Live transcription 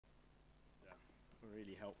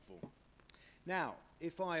really helpful. Now,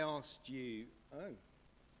 if I asked you,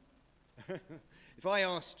 if I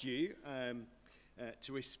asked you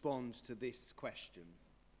to respond to this question,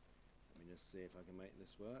 let me just see if I can make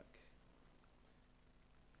this work.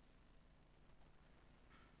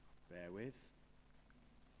 Bear with.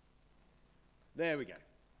 There we go.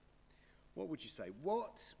 What would you say?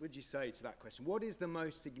 What would you say to that question? What is the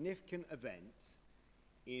most significant event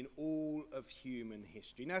in all of human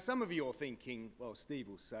history? Now, some of you are thinking, well, Steve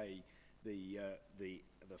will say the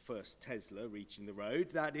first Tesla reaching the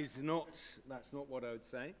road. That's not what I would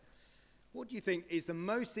say. What do you think is the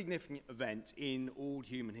most significant event in all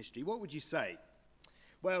human history? What would you say?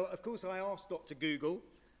 Well, of course, I asked Dr. Google.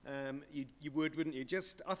 You would, wouldn't you?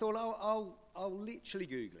 I thought I'll literally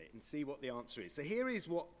Google it and see what the answer is. So here is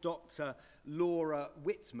what Dr. Laura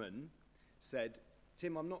Whitman said.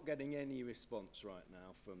 Tim, I'm not getting any response right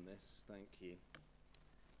now from this. Thank you.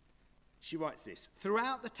 She writes this: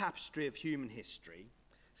 throughout the tapestry of human history,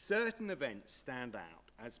 certain events stand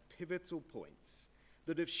out as pivotal points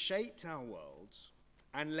that have shaped our world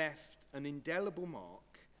and left an indelible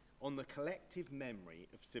mark on the collective memory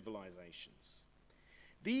of civilizations.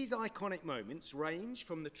 These iconic moments range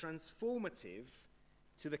from the transformative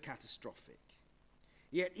to the catastrophic,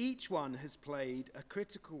 yet each one has played a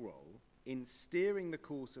critical role in steering the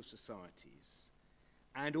course of societies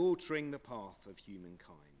and altering the path of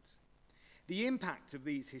humankind. The impact of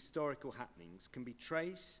these historical happenings can be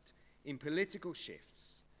traced in political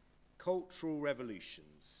shifts, cultural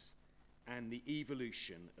revolutions, and the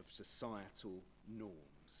evolution of societal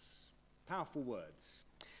norms. Powerful words.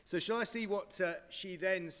 So shall I see what she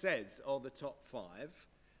then says are the top 5?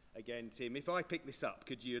 Again, Tim, if I pick this up,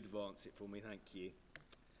 could you advance it for me? Thank you.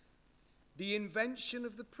 The invention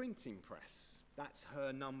of the printing press. That's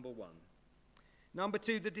her number 1. Number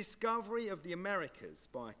 2, the discovery of the Americas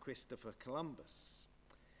by Christopher Columbus.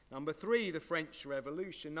 Number 3, the French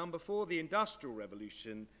Revolution. Number 4, the Industrial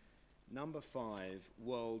Revolution. Number 5,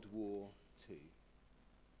 World War II.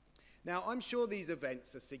 Now, I'm sure these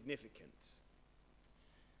events are significant,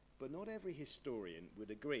 but not every historian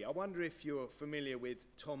would agree. I wonder if you're familiar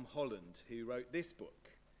with Tom Holland, who wrote this book,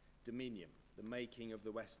 Dominion, The Making of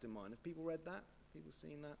the Western Mind. Have people read that? Have people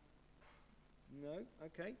seen that? No?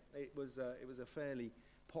 Okay. It was a fairly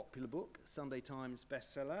popular book, Sunday Times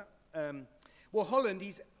bestseller. Well, Holland,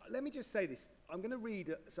 let me just say this. I'm going to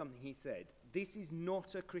read something he said. This is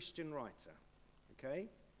not a Christian writer, okay?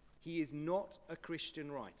 He is not a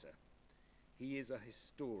Christian writer. He is a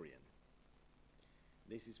historian.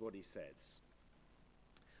 This is what he says.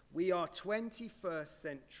 We are 21st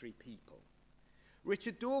century people.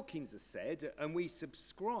 Richard Dawkins has said, and we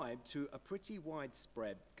subscribe to a pretty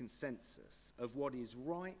widespread consensus of what is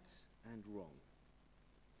right and wrong.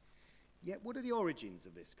 Yet what are the origins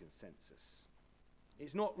of this consensus?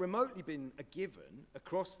 It's not remotely been a given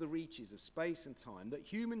across the reaches of space and time that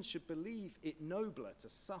humans should believe it nobler to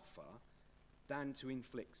suffer than to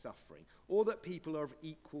inflict suffering, or that people are of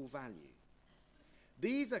equal value.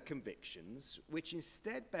 These are convictions which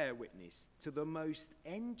instead bear witness to the most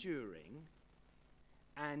enduring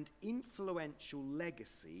and influential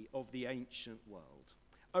legacy of the ancient world,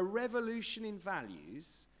 a revolution in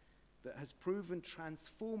values that has proven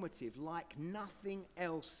transformative like nothing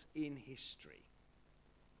else in history: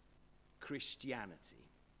 Christianity.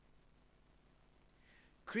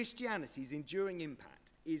 Christianity's enduring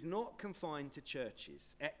impact is not confined to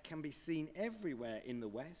churches. It can be seen everywhere in the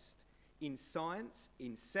West, in science,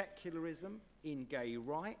 in secularism, in gay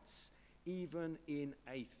rights, even in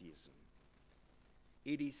atheism.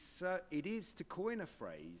 It is, to coin a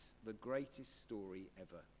phrase, the greatest story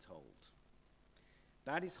ever told.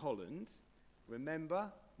 That is Holland,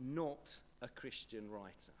 remember, not a Christian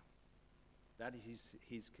writer. That is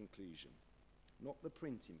his conclusion. Not the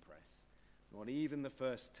printing press, not even the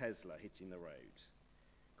first Tesla hitting the road.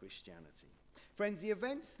 Christianity. Friends, the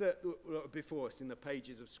events that are before us in the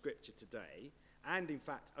pages of Scripture today, and in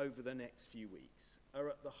fact over the next few weeks, are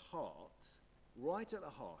at the heart, right at the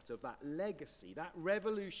heart of that legacy, that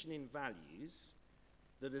revolution in values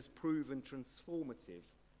that has proven transformative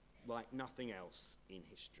like nothing else in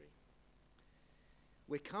history.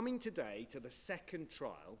 We're coming today to the second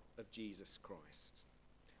trial of Jesus Christ.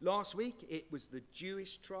 Last week it was the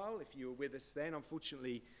Jewish trial. If you were with us then,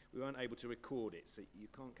 unfortunately we weren't able to record it, so you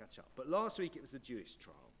can't catch up. But last week it was the Jewish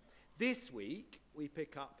trial. This week we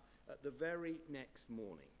pick up at the very next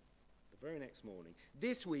morning.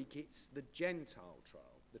 This week it's the Gentile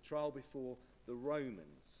trial, the trial before the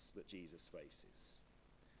Romans that Jesus faces.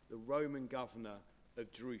 The Roman governor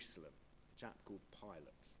of Jerusalem, a chap called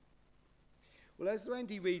Pilate. Well, as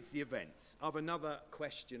Randy reads the events, I have another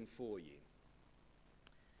question for you.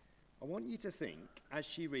 I want you to think, as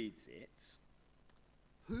she reads it,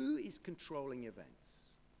 who is controlling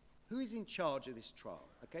events? Who is in charge of this trial?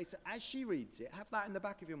 Okay, so as she reads it, have that in the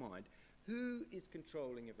back of your mind. Who is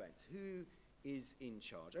controlling events? Who is in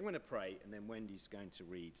charge? I'm going to pray, and then Wendy's going to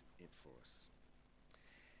read it for us.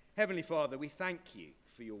 Heavenly Father, we thank you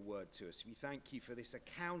for your word to us. We thank you for this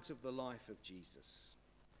account of the life of Jesus.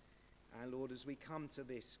 And Lord, as we come to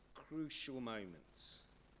this crucial moment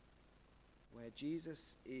where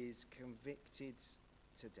Jesus is convicted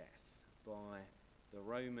to death by the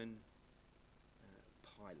Roman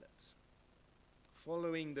Pilate,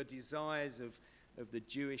 following the desires of the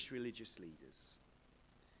Jewish religious leaders.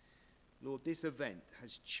 Lord, this event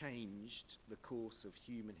has changed the course of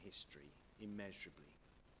human history immeasurably.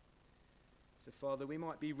 So, Father, we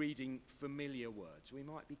might be reading familiar words. We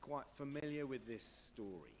might be quite familiar with this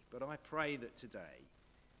story. But I pray that today,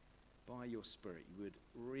 by your Spirit, you would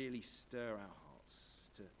really stir our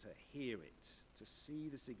hearts to hear it, to see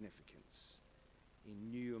the significance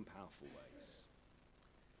in new and powerful ways.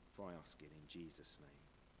 For I ask it in Jesus' name.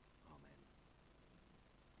 Amen.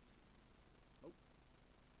 Oh.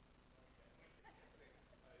 Page, actually.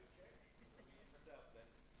 There we go.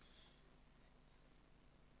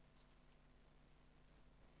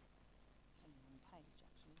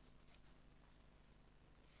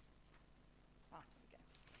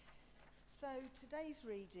 So today's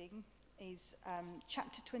reading is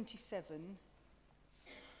chapter 27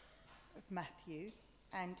 of Matthew,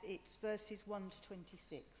 and it's verses 1 to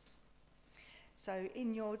 26. So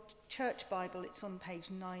in your church Bible, it's on page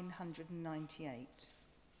 998.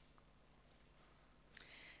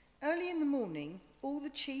 Early in the morning, all the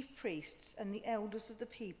chief priests and the elders of the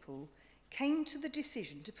people came to the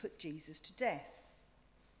decision to put Jesus to death.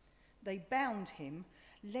 They bound him,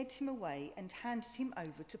 led him away, and handed him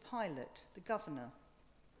over to Pilate, the governor.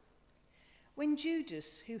 When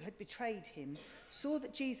Judas, who had betrayed him, saw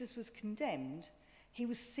that Jesus was condemned, he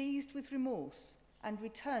was seized with remorse and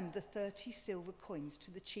returned the 30 silver coins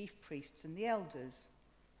to the chief priests and the elders.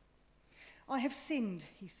 "I have sinned,"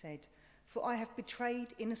 he said, "for I have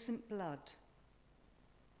betrayed innocent blood."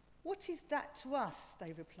 "What is that to us?"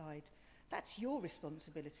 they replied. "That's your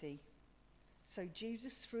responsibility." So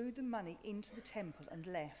Judas threw the money into the temple and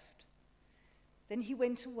left. Then he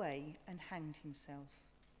went away and hanged himself.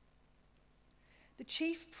 The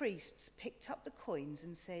chief priests picked up the coins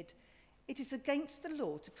and said, "It is against the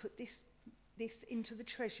law to put this into the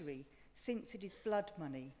treasury, since it is blood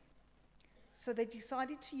money." So they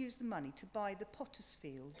decided to use the money to buy the potter's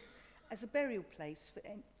field as a burial place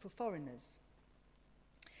for foreigners.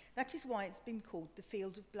 That is why it's been called the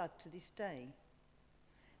Field of Blood to this day.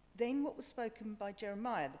 Then what was spoken by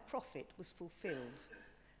Jeremiah the prophet was fulfilled.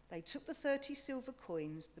 They took the 30 silver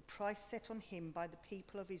coins, the price set on him by the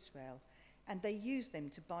people of Israel, and they used them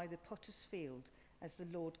to buy the potter's field, as the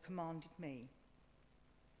Lord commanded me.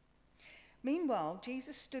 Meanwhile,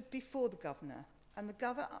 Jesus stood before the governor, and the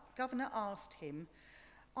governor asked him,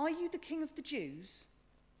 "Are you the king of the Jews?"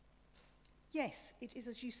 "Yes, it is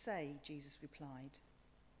as you say," Jesus replied.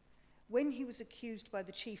 When he was accused by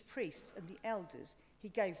the chief priests and the elders, he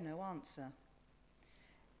gave no answer.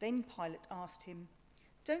 Then Pilate asked him,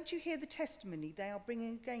 "Don't you hear the testimony they are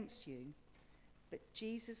bringing against you?" But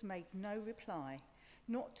Jesus made no reply,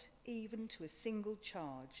 not even to a single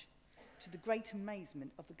charge, to the great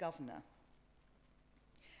amazement of the governor.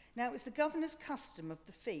 Now it was the governor's custom of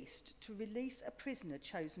the feast to release a prisoner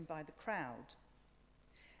chosen by the crowd.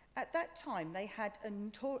 At that time they had a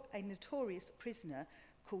notorious prisoner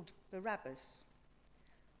called Barabbas.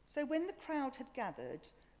 So when the crowd had gathered,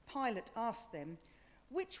 Pilate asked them,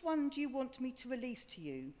 "Which one do you want me to release to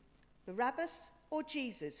you, Barabbas or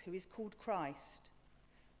Jesus, who is called Christ?"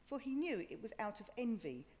 For he knew it was out of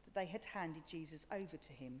envy that they had handed Jesus over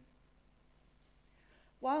to him.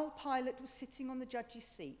 While Pilate was sitting on the judge's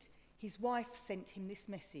seat, his wife sent him this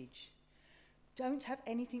message: "Don't have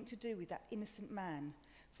anything to do with that innocent man,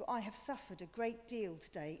 for I have suffered a great deal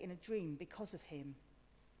today in a dream because of him."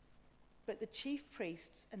 But the chief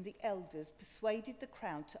priests and the elders persuaded the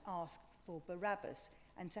crowd to ask for Barabbas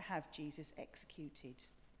and to have Jesus executed.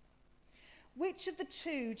 "Which of the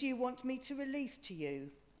two do you want me to release to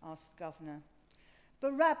you?" asked the governor.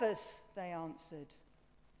 "Barabbas," they answered.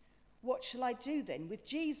 "What shall I do then with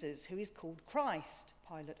Jesus, who is called Christ?"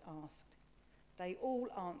 Pilate asked. They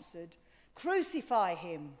all answered, "Crucify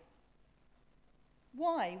him."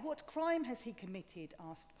 "Why? What crime has he committed?"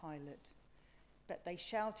 asked Pilate. But they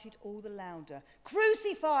shouted all the louder,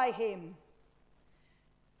 "Crucify him!"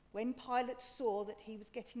 When Pilate saw that he was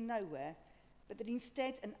getting nowhere, but that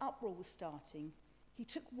instead an uproar was starting, he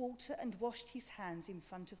took water and washed his hands in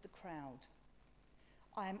front of the crowd.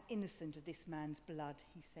 "I am innocent of this man's blood,"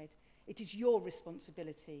 he said. "It is your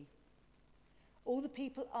responsibility." All the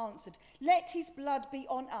people answered, "Let his blood be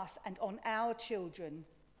on us and on our children."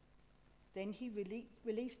 Then he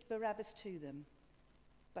released Barabbas to them,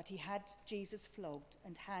 but he had Jesus flogged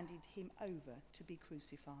and handed him over to be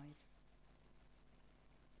crucified.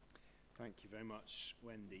 Thank you very much,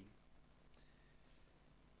 Wendy.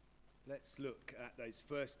 Let's look at those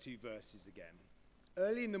first two verses again.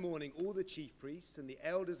 Early in the morning, all the chief priests and the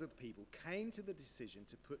elders of the people came to the decision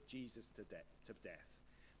to put Jesus to death.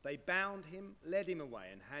 They bound him, led him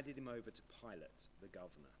away, and handed him over to Pilate, the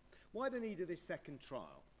governor. Why the need of this second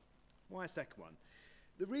trial? Why a second one?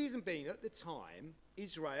 The reason being, at the time,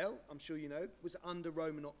 Israel, I'm sure you know, was under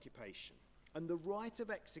Roman occupation, and the right of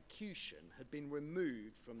execution had been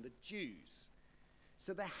removed from the Jews.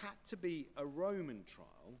 So there had to be a Roman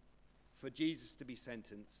trial for Jesus to be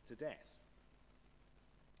sentenced to death.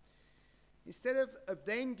 Instead of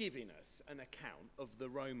then giving us an account of the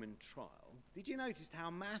Roman trial, did you notice how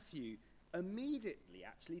Matthew immediately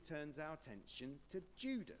actually turns our attention to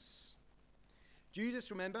Judas?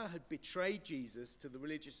 Judas, remember, had betrayed Jesus to the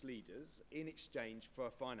religious leaders in exchange for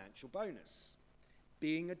a financial bonus.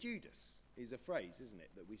 Being a Judas is a phrase, isn't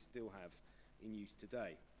it, that we still have in use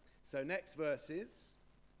today. So next verses.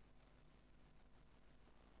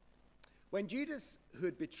 When Judas, who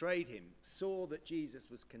had betrayed him, saw that Jesus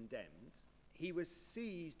was condemned, he was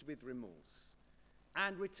seized with remorse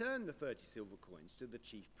and returned the 30 silver coins to the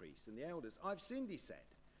chief priests and the elders. "I've sinned," he said,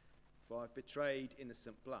 "for I've betrayed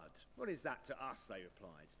innocent blood." "What is that to us?" they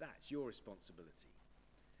replied. "That's your responsibility."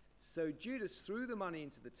 So Judas threw the money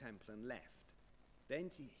into the temple and left. Then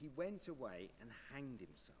he went away and hanged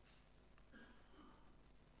himself.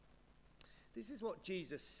 This is what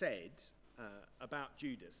Jesus said about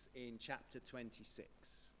Judas in chapter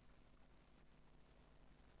 26.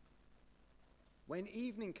 When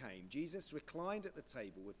evening came, Jesus reclined at the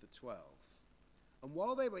table with the 12. And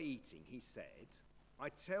while they were eating, he said, "I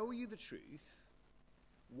tell you the truth,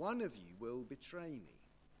 one of you will betray me."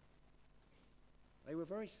 They were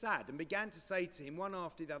very sad and began to say to him one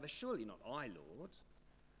after the other, "Surely not I, Lord."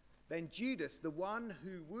 Then Judas, the one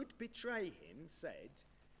who would betray him, said,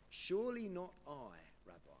 "Surely not I,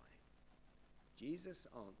 Rabbi." Jesus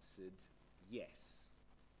answered, "Yes,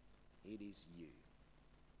 it is you."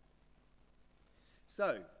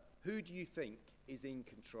 So, who do you think is in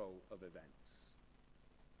control of events?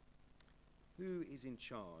 Who is in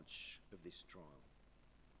charge of this trial?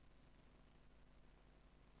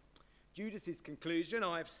 Judas's conclusion,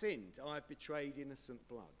 "I have sinned, I have betrayed innocent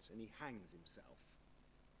blood," and he hangs himself.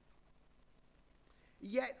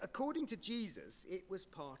 Yet, according to Jesus, it was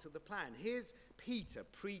part of the plan. Here's Peter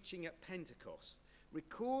preaching at Pentecost,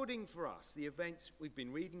 recording for us the events we've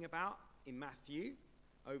been reading about in Matthew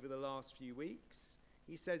over the last few weeks.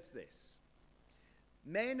 He says this,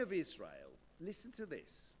 "Men of Israel, listen to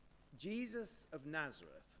this. Jesus of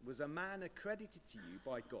Nazareth was a man accredited to you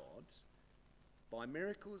by God by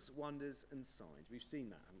miracles, wonders, and signs." We've seen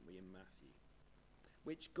that, haven't we, in Matthew?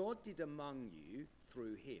 "Which God did among you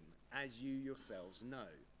through him, as you yourselves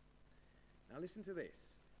know." Now listen to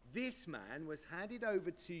this. "This man was handed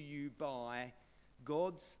over to you by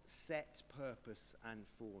God's set purpose and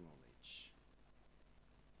foreknowledge.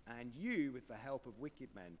 And you, with the help of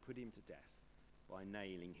wicked men, put him to death by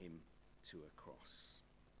nailing him to a cross."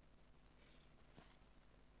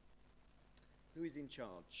 Who is in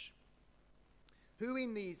charge? Who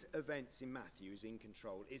in these events in Matthew is in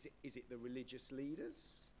control? Is it the religious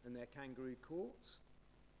leaders and their kangaroo court?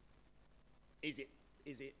 Is it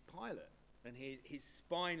Pilate and his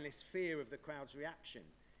spineless fear of the crowd's reaction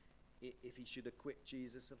if he should acquit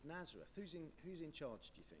Jesus of Nazareth? Who's in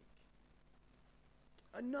charge, do you think?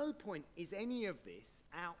 At no point is any of this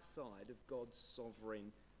outside of God's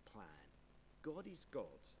sovereign plan. God is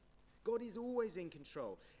God. God is always in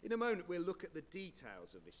control. In a moment, we'll look at the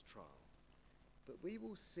details of this trial. But we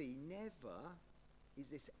will see never is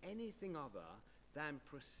this anything other than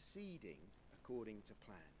proceeding according to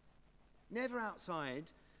plan. Never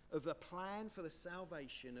outside of a plan for the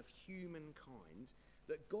salvation of humankind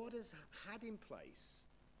that God has had in place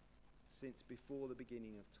since before the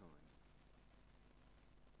beginning of time.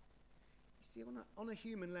 You see, on a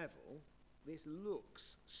human level, this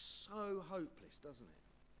looks so hopeless, doesn't it?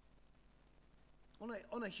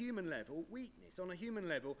 On a human level, weakness. On a human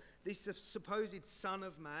level, this supposed Son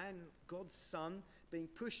of Man, God's Son, being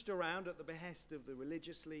pushed around at the behest of the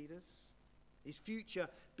religious leaders, his future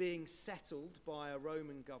being settled by a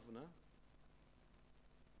Roman governor.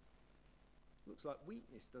 Looks like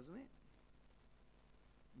weakness, doesn't it?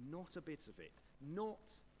 Not a bit of it.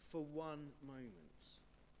 Not for one moment.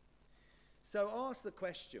 So ask the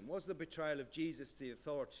question, was the betrayal of Jesus to the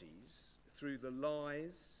authorities through the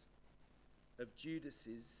lies of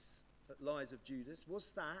Judas,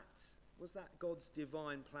 was that God's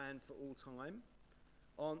divine plan for all time?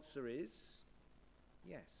 Answer is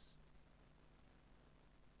yes.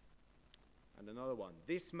 And another one,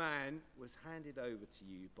 this man was handed over to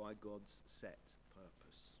you by God's set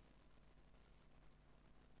purpose.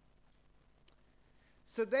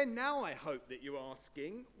 So then now I hope that you're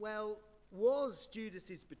asking, well, was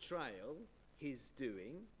Judas's betrayal his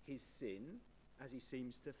doing, his sin, as he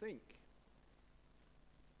seems to think?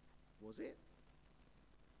 Was it?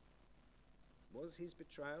 Was his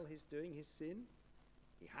betrayal his doing, his sin?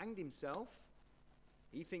 He hanged himself.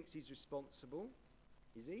 He thinks he's responsible.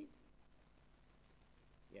 Is he?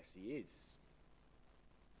 Yes, he is.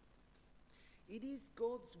 It is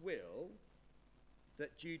God's will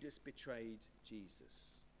that Judas betrayed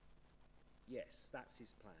Jesus. Yes, that's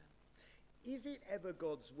his plan. Is it ever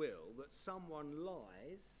God's will that someone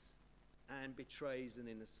lies and betrays an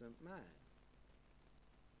innocent man?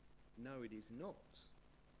 No, it is not.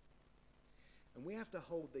 And we have to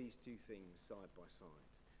hold these two things side by side.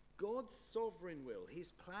 God's sovereign will,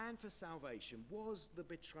 his plan for salvation, was the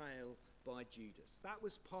betrayal by Judas. That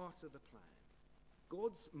was part of the plan.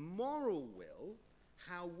 God's moral will,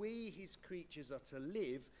 how we, his creatures, are to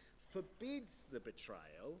live, forbids the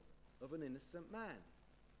betrayal of an innocent man.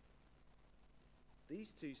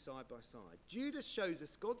 These two side by side. Judas shows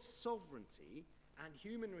us God's sovereignty and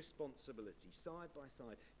human responsibility side by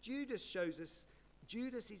side. Judas shows us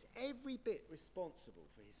Judas is every bit responsible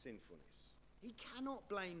for his sinfulness. He cannot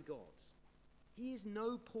blame God. He is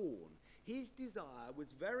no pawn. His desire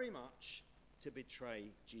was very much to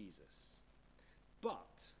betray Jesus.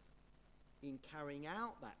 But in carrying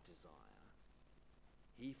out that desire,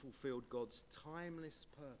 he fulfilled God's timeless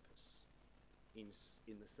purpose in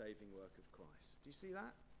the saving work of Christ. Do you see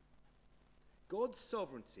that? God's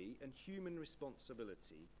sovereignty and human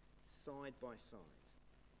responsibility side by side.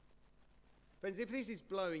 Friends, if this is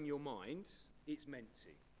blowing your mind, it's meant to.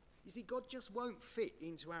 You see, God just won't fit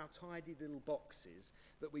into our tidy little boxes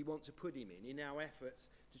that we want to put him in our efforts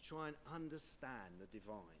to try and understand the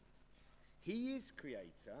divine. He is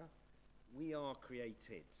creator, we are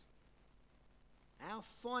created. Our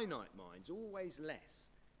finite mind's always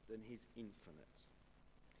less than his infinite.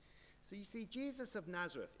 So you see, Jesus of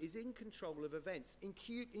Nazareth is in control of events,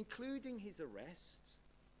 including his arrest,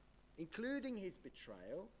 including his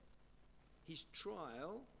betrayal, his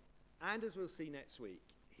trial, and as we'll see next week,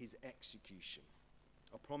 his execution.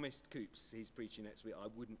 I promised Coops, he's preaching next week, I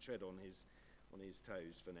wouldn't tread on his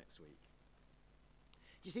toes for next week.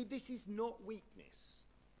 You see, this is not weakness.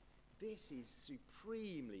 This is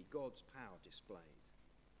supremely God's power displayed.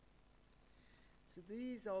 So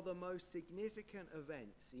these are the most significant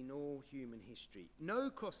events in all human history. No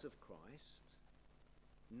cross of Christ,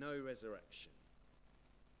 no resurrection.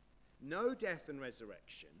 No death and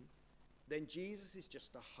resurrection, then Jesus is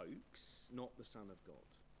just a hoax, not the Son of God.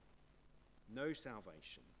 No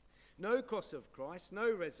salvation. No cross of Christ,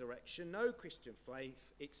 no resurrection, no Christian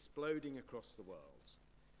faith exploding across the world.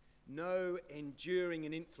 No enduring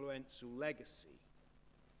and influential legacy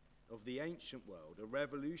of the ancient world, a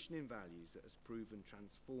revolution in values that has proven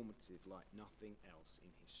transformative like nothing else in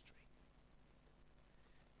history.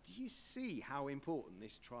 Do you see how important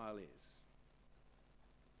this trial is?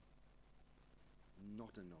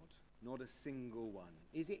 Not a nod, not a single one.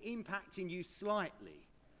 Is it impacting you slightly?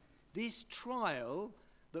 This trial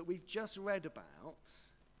that we've just read about,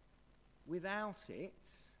 without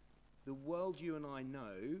it, the world you and I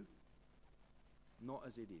know, not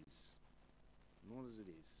as it is. Not as it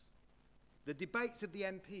is. The debates of the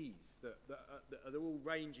MPs that are all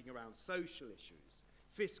ranging around social issues,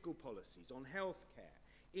 fiscal policies, on healthcare,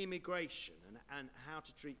 immigration and how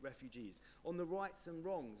to treat refugees, on the rights and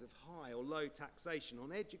wrongs of high or low taxation,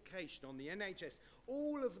 on education, on the NHS,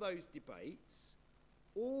 all of those debates,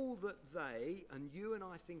 all that they and you and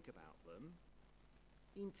I think about them,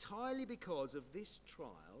 entirely because of this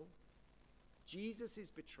trial, Jesus'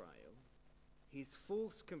 betrayal, his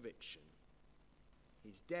false conviction,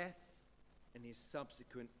 his death, and his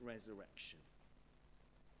subsequent resurrection.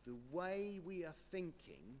 The way we are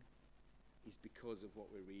thinking is because of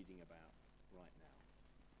what we're reading about right now.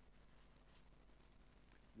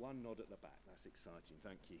 One nod at the back, that's exciting,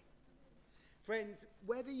 thank you. Friends,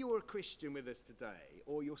 whether you're a Christian with us today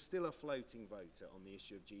or you're still a floating voter on the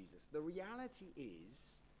issue of Jesus, the reality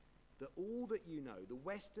is that all that you know, the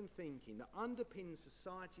Western thinking that underpins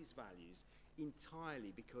society's values,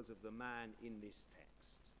 entirely because of the man in this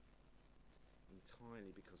text.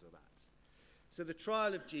 Entirely because of that. So the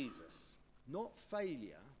trial of Jesus, not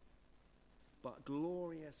failure, but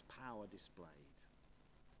glorious power displayed.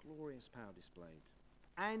 Glorious power displayed.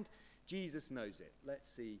 And Jesus knows it.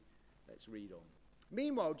 Let's read on.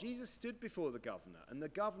 Meanwhile, Jesus stood before the governor, and the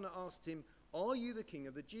governor asked him, "Are you the king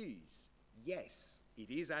of the Jews?" "Yes, it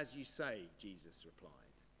is as you say," Jesus replied.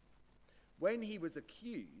 When he was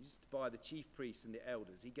accused by the chief priests and the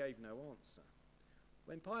elders, he gave no answer.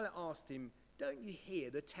 When Pilate asked him, "Don't you hear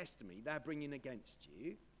the testimony they're bringing against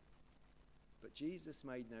you?" But Jesus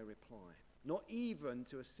made no reply, not even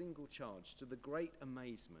to a single charge, to the great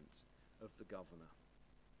amazement of the governor.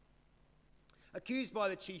 Accused by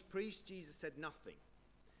the chief priests, Jesus said nothing.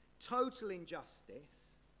 Total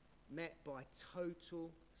injustice met by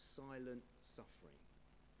total silent suffering.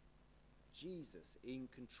 Jesus in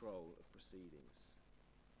control of proceedings.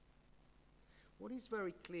 What is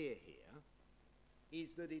very clear here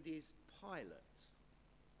is that it is Pilate,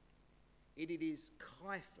 it is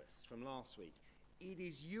Caiaphas from last week, it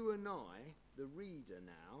is you and I, the reader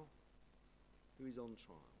now, who is on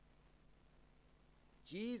trial.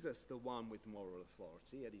 Jesus, the one with moral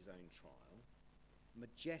authority at his own trial,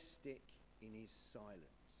 majestic in his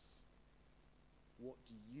silence. What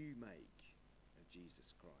do you make of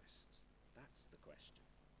Jesus Christ? That's the question.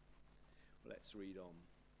 Well, let's read on.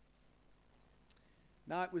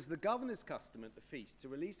 Now, it was the governor's custom at the feast to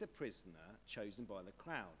release a prisoner chosen by the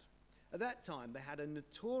crowd. At that time, they had a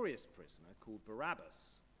notorious prisoner called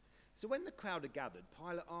Barabbas. So when the crowd had gathered,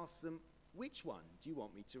 Pilate asked them, "Which one do you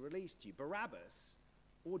want me to release to you, Barabbas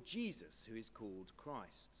or Jesus, who is called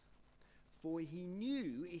Christ?" For he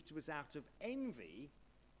knew it was out of envy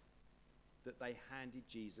that they handed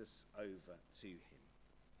Jesus over to him.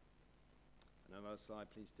 Another slide,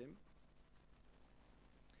 please, Tim.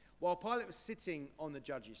 While Pilate was sitting on the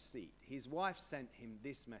judge's seat, his wife sent him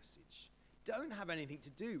this message: "Don't have anything to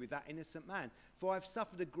do with that innocent man, for I've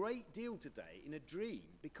suffered a great deal today in a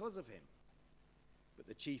dream because of him." But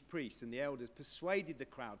the chief priests and the elders persuaded the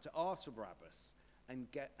crowd to ask for Barabbas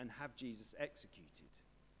and have Jesus executed.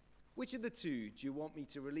 "Which of the two do you want me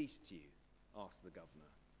to release to you?" asked the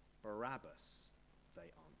governor. "Barabbas,"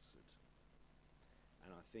 they answered.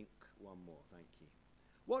 And I think one more, thank you.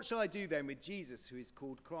 "What shall I do then with Jesus, who is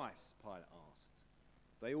called Christ?" Pilate asked.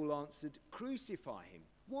 They all answered, "Crucify him."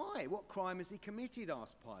 "Why? What crime has he committed?"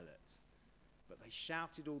 asked Pilate. But they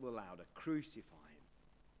shouted all the louder, "Crucify him."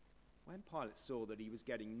 When Pilate saw that he was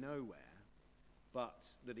getting nowhere,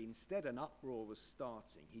 but that instead an uproar was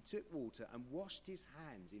starting, he took water and washed his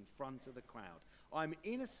hands in front of the crowd. "I'm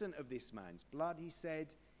innocent of this man's blood," he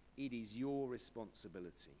said. "It is your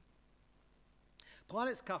responsibility."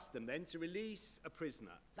 Pilate's custom then to release a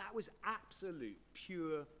prisoner, that was absolute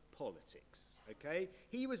pure politics, okay?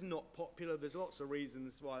 He was not popular. There's lots of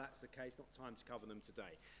reasons why that's the case, not time to cover them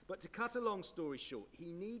today. But to cut a long story short, he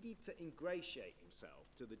needed to ingratiate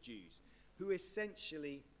himself to the Jews, who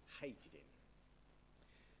essentially hated him.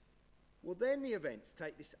 Well, then the events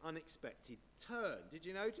take this unexpected turn. Did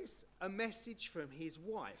you notice? A message from his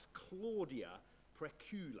wife, Claudia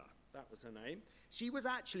Procula. That was her name. She was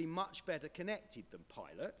actually much better connected than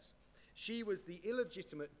Pilate. She was the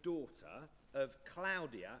illegitimate daughter of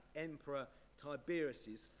Claudia, Emperor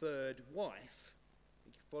Tiberius's third wife. Are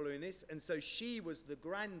you following this? And so she was the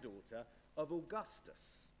granddaughter of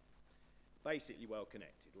Augustus. Basically well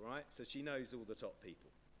connected, right? So she knows all the top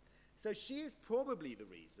people. So she is probably the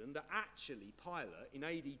reason that actually Pilate in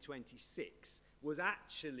AD 26 was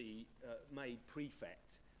actually made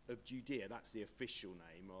prefect of Judea. That's the official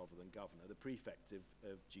name rather than governor, the prefect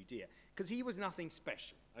of Judea. Because he was nothing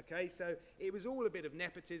special, okay? So it was all a bit of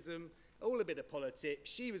nepotism, all a bit of politics.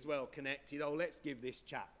 She was well connected. Oh, let's give this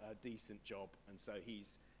chap a decent job. And so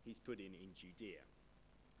he's put in Judea.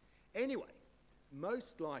 Anyway,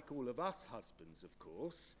 most like all of us husbands, of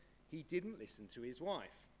course, he didn't listen to his wife.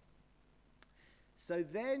 So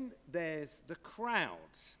then there's the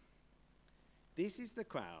crowd. This is the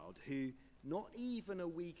crowd who, not even a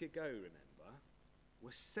week ago, remember,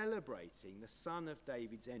 were celebrating the Son of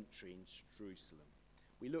David's entry into Jerusalem.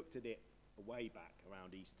 We looked at it way back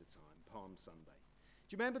around Easter time, Palm Sunday.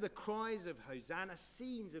 Do you remember the cries of Hosanna,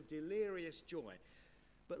 scenes of delirious joy?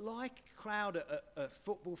 But like a crowd of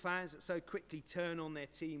football fans that so quickly turn on their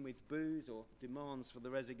team with boos or demands for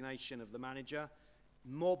the resignation of the manager,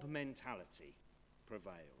 mob mentality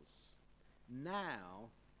prevails.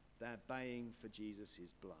 Now they're baying for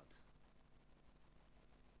Jesus' blood.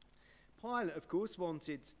 Pilate, of course,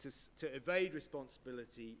 wanted to evade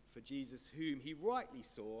responsibility for Jesus, whom he rightly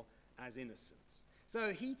saw as innocent.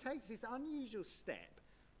 So he takes this unusual step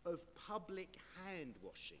of public hand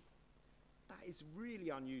washing. That is a really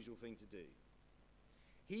unusual thing to do.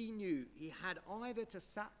 He knew he had either to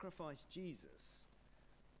sacrifice Jesus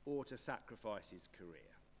or to sacrifice his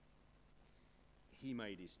career. He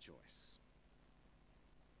made his choice.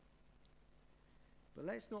 But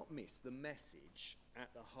let's not miss the message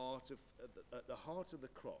at the heart of the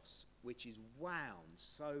cross, which is wound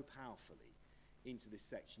so powerfully into this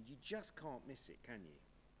section. You just can't miss it, can you?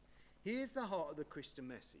 Here's the heart of the Christian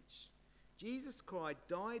message. Jesus Christ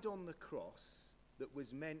died on the cross that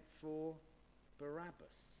was meant for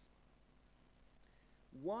Barabbas.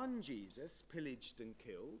 One Jesus pillaged and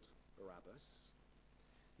killed, Barabbas.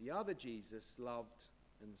 The other Jesus loved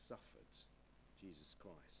and suffered, Jesus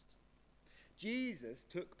Christ. Jesus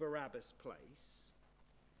took Barabbas' place.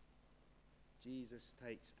 Jesus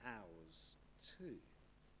takes ours too.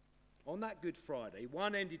 On that Good Friday,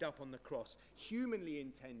 one ended up on the cross, humanly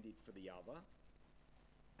intended for the other,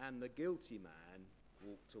 and the guilty man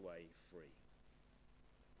walked away free.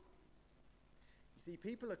 You see,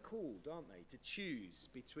 people are called, aren't they, to choose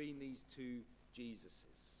between these two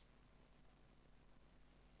Jesuses.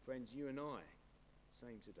 Friends, you and I,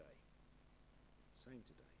 same today. Same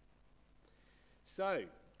today. So,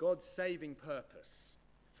 God's saving purpose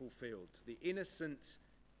fulfilled. The innocent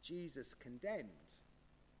Jesus condemned.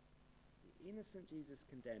 The innocent Jesus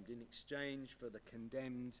condemned in exchange for the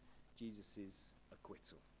condemned Jesus'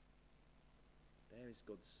 acquittal. There is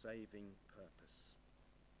God's saving purpose.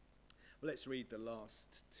 Well, let's read the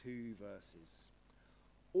last two verses.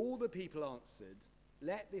 All the people answered,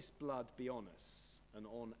 "Let this blood be on us and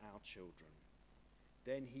on our children."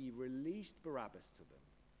 Then he released Barabbas to them.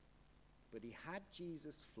 But he had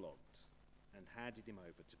Jesus flogged and handed him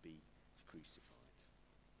over to be crucified.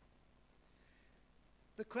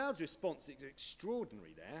 The crowd's response is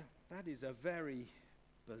extraordinary there. That is a very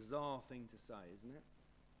bizarre thing to say, isn't it?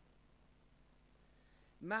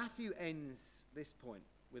 Matthew ends this point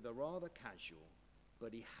with a rather casual,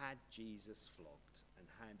 "But he had Jesus flogged and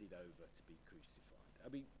handed over to be crucified." I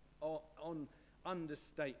mean, on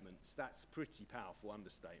understatements, that's pretty powerful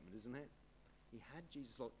understatement, isn't it? He had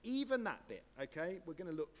Jesus flogged. Even that bit, okay? We're going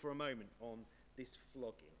to look for a moment on this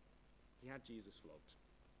flogging. He had Jesus flogged.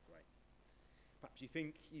 Great. Perhaps you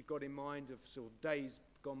think you've got in mind of sort of days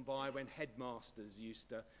gone by when headmasters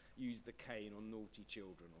used to use the cane on naughty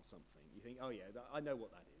children or something. You think, oh yeah, I know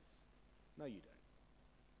what that is. No, you don't.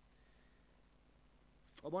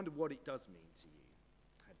 I wonder what it does mean to you,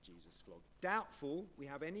 had Jesus flogged. Doubtful we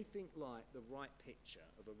have anything like the right picture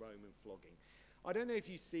of a Roman flogging. I don't know if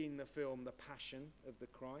you've seen the film The Passion of the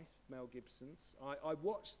Christ, Mel Gibson's. I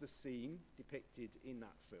watched the scene depicted in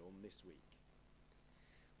that film this week.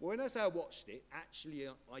 Well, when I say I watched it, actually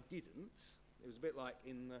I didn't. It was a bit like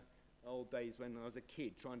in the old days when I was a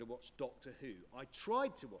kid trying to watch Doctor Who. I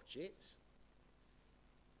tried to watch it.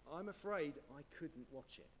 I'm afraid I couldn't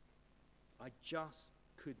watch it. I just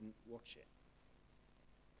couldn't watch it.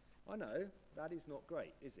 I know, that is not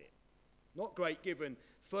great, is it? Not great given,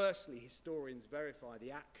 firstly, historians verify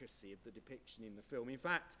the accuracy of the depiction in the film. In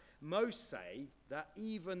fact, most say that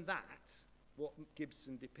even that, what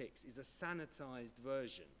Gibson depicts, is a sanitised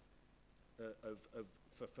version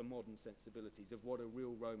for modern sensibilities of what a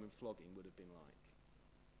real Roman flogging would have been like.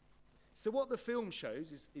 So what the film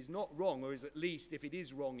shows is not wrong, or is at least, if it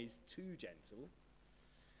is wrong, is too gentle.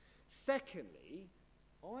 Secondly,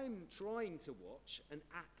 I'm trying to watch an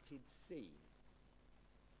acted scene.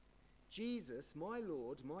 Jesus, my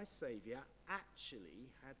Lord, my Saviour,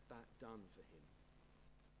 actually had that done for him.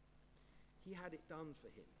 He had it done for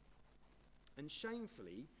him. And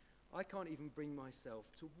shamefully, I can't even bring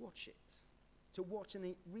myself to watch it, to watch a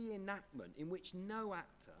reenactment in which no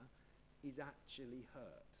actor is actually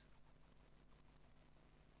hurt.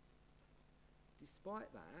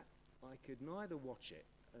 Despite that, I could neither watch it,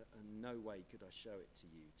 and no way could I show it to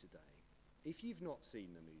you today. If you've not seen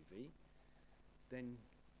the movie, then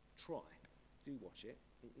try. Do watch it.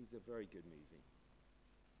 It is a very good movie.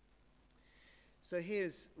 So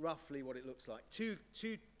here's roughly what it looks like. Two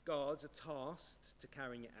guards are tasked to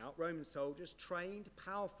carrying it out. Roman soldiers, trained,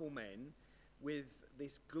 powerful men with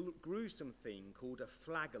this gruesome thing called a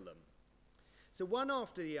flagellum. So one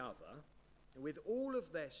after the other, with all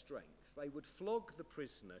of their strength, they would flog the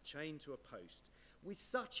prisoner chained to a post with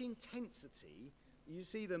such intensity, you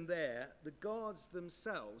see them there, the guards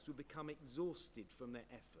themselves would become exhausted from their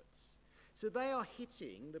efforts. So they are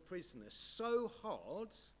hitting the prisoner so hard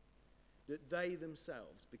that they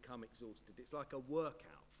themselves become exhausted. It's like a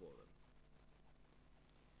workout for them.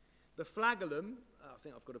 The flagellum, I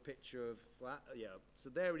think I've got a picture of that. Yeah, so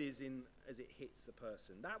there it is as it hits the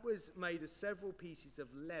person. That was made of several pieces of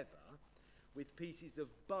leather with pieces of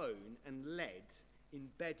bone and lead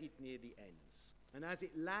embedded near the ends. And as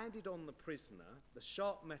it landed on the prisoner, the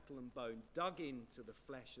sharp metal and bone dug into the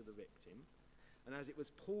flesh of the victim, and as it was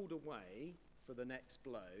pulled away for the next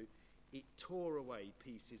blow, it tore away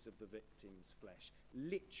pieces of the victim's flesh,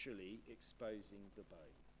 literally exposing the bone.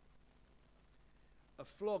 A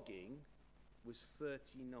flogging was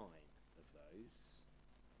 39 of those.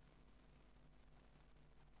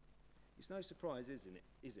 It's no surprise, is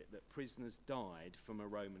it, that prisoners died from a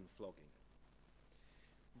Roman flogging.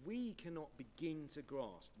 We cannot begin to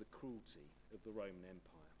grasp the cruelty of the Roman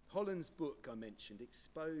Empire. Holland's book I mentioned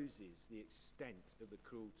exposes the extent of the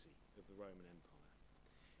cruelty of the Roman Empire.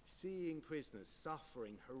 Seeing prisoners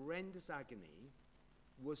suffering horrendous agony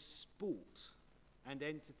was sport and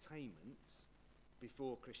entertainment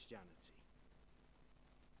before Christianity.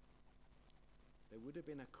 There would have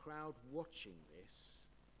been a crowd watching this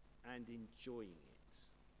and enjoying it.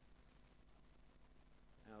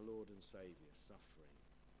 Our Lord and Saviour suffering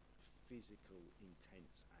physical,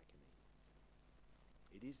 intense agony.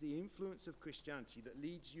 It is the influence of Christianity that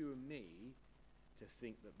leads you and me to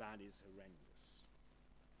think that that is horrendous.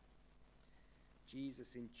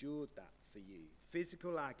 Jesus endured that for you.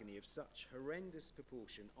 Physical agony of such horrendous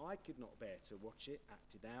proportion, I could not bear to watch it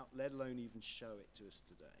acted out, let alone even show it to us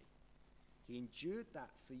today. He endured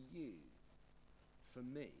that for you, for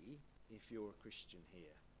me, if you're a Christian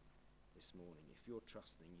here this morning, if you're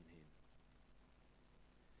trusting in him.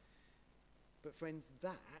 But friends,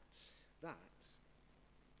 that, a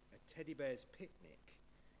teddy bear's picnic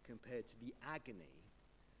compared to the agony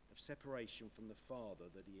of separation from the Father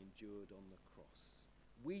that he endured on the cross.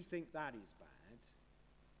 We think that is bad.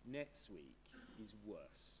 Next week is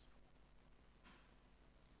worse.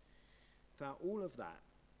 Throughout all of that,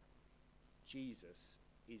 Jesus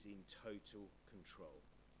is in total control.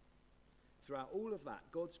 Throughout all of that,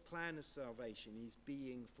 God's plan of salvation is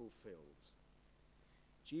being fulfilled.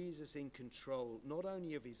 Jesus in control not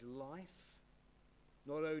only of his life,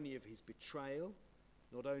 not only of his betrayal,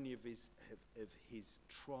 not only of his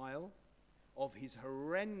trial, of his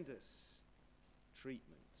horrendous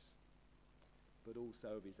treatment, but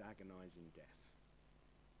also of his agonizing death.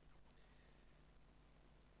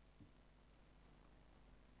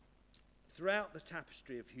 Throughout the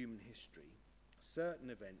tapestry of human history, certain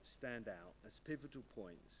events stand out as pivotal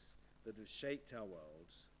points that have shaped our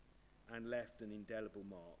world and left an indelible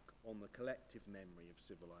mark on the collective memory of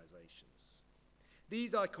civilizations.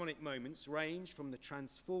 These iconic moments range from the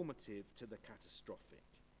transformative to the catastrophic,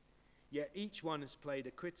 yet each one has played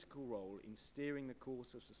a critical role in steering the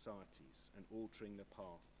course of societies and altering the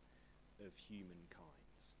path of humankind.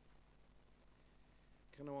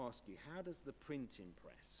 Can I ask you, how does the printing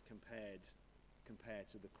press compare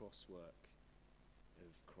to the crosswork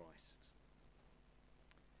of Christ?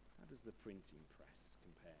 How does the printing press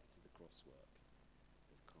compare to the crosswork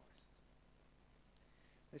of Christ?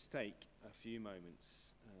 Let's take a few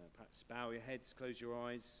moments, perhaps bow your heads, close your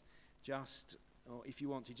eyes, or if you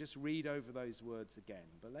want to, just read over those words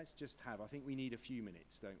again. But let's just have, I think we need a few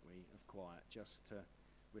minutes, don't we, of quiet, just to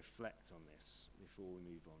reflect on this before we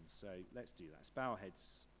move on. So let's do that. Let's bow our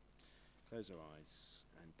heads, close our eyes,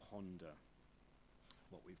 and ponder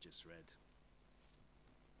what we've just read.